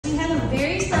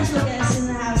special guests in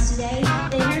the house today.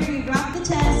 They heard we rocked the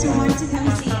test and wanted to come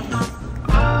see us.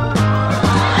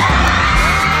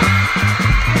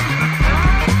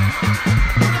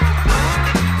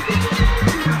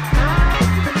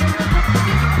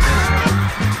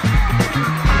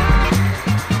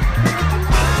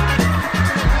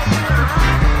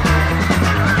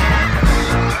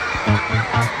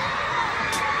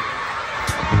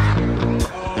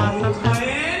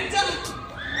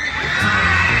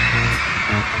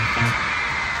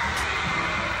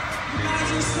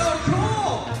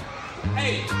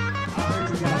 Hey, I heard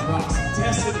you guys rocked some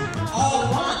tests all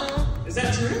month. Is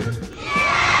that true? Yeah!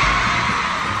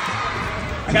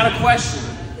 I got a question.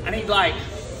 I need like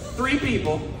 3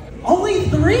 people. Only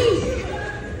 3?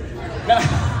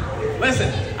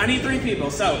 Listen, I need 3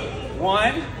 people. So,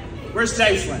 1, where's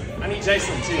Jacelyn? I need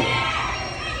Jacelyn too.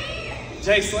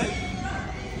 Jacelyn.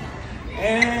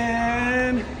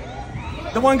 And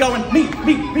the one going, me.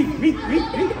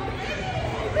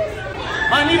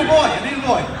 I need a boy.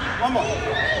 One more.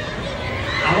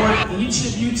 I want each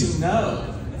of you to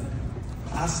know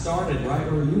I started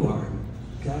right where you are,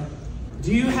 okay?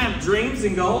 Do you have dreams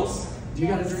and goals? Do you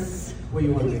got a dream? What do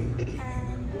you want to be? A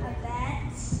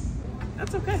vet.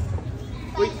 That's okay.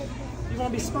 Wait, you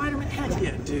want to be Spider-Man? Heck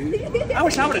yeah, dude. I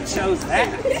wish I would have chose that.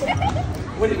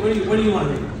 What do you want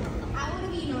to be? I want to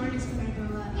be an artist when I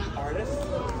grow up. Artist?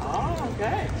 Oh,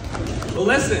 okay. Well,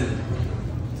 listen.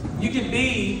 You can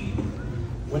be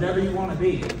whatever you want to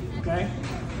be. Okay?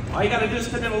 All you got to do is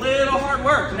put in a little hard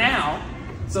work now,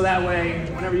 so that way,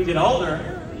 whenever you get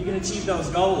older, you can achieve those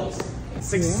goals.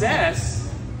 Success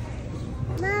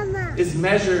is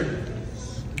measured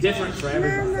different for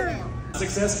everybody.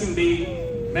 Success can be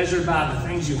measured by the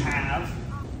things you have.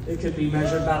 It could be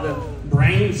measured by the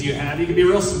brains you have. You could be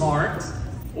real smart.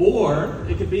 Or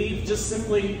it could be just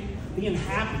simply being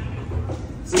happy.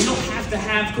 So you don't have to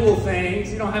have cool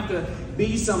things. You don't have to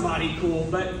be somebody cool,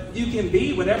 but you can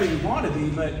be whatever you want to be,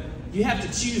 but you have to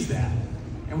choose that.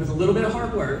 And with a little bit of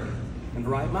hard work and the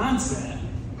right mindset,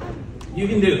 you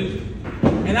can do it.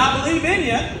 And I believe in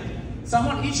you, so I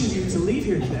want each of you to leave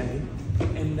here today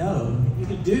and know you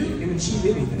can do and achieve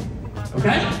anything.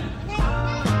 Okay?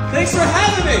 Thanks for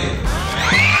having me.